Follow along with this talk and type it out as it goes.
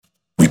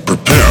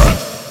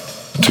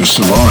to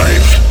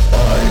survive.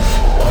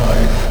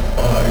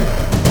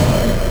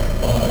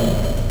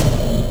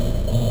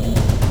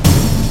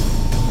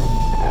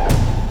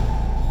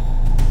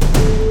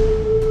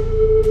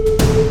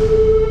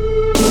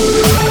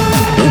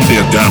 Don't be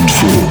a damned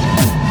fool.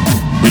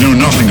 We know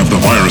nothing of the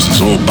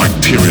viruses or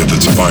bacteria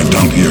that survive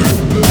down here.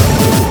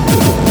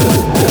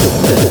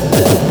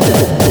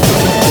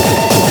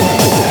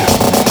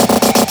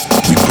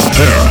 We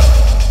prepare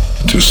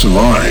to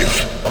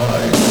survive.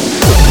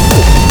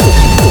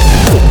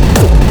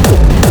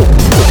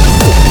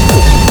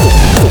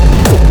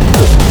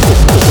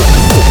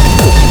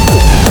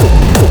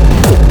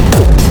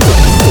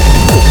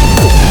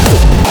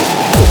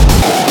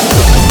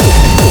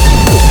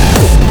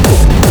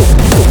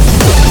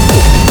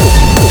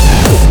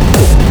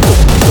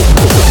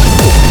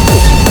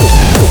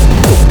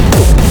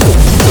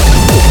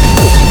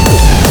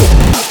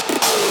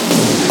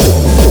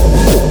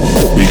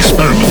 We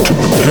experiment to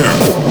prepare.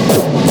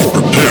 We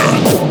prepare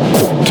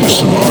to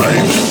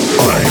survive.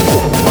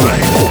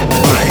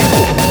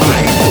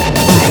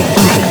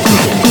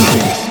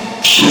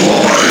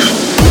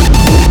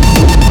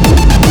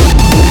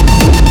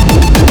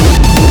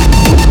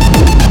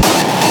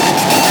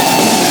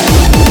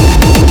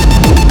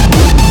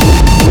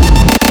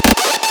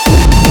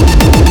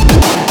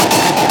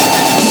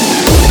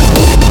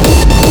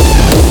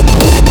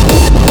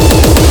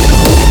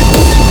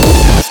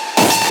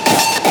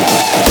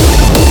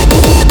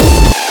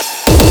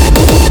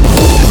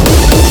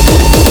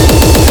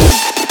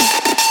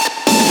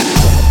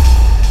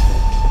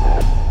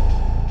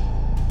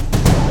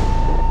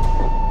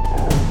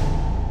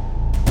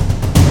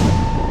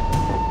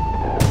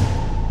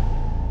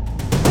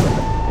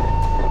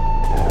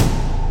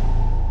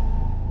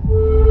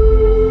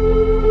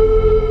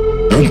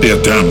 Don't be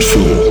a damned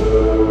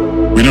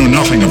fool. We know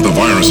nothing of the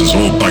viruses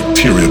or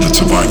bacteria that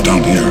survive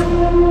down here.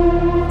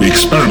 We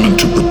experiment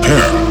to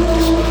prepare.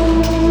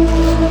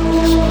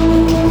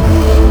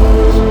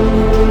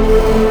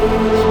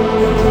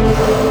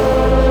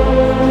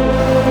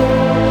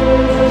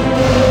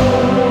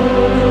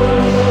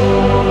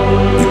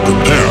 We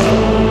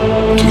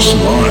prepare to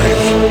survive.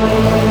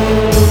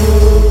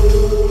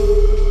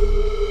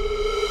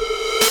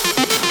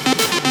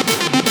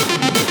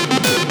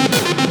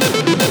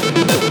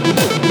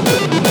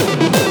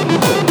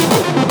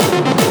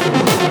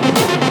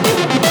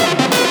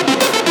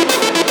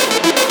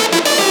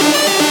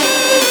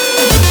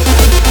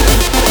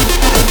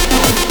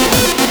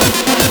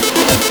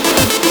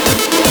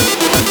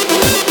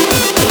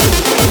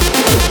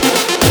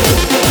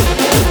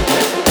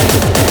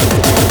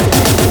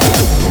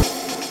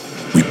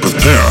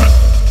 Prepare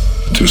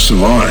to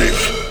survive.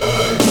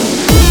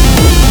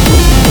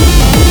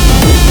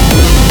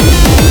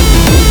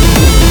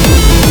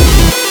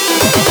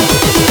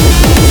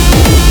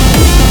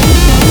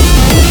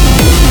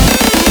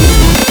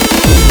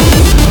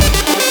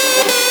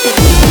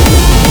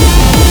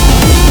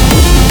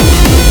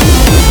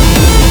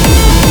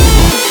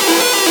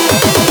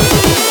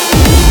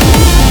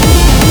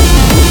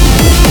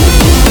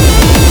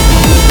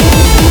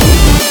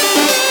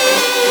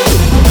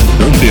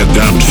 Don't be a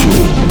damned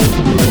fool.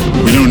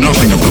 We know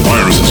nothing of the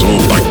viruses or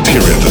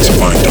bacteria that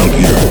survive down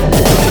here.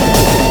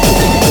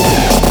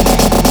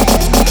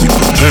 We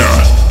prepare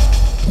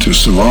to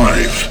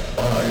survive.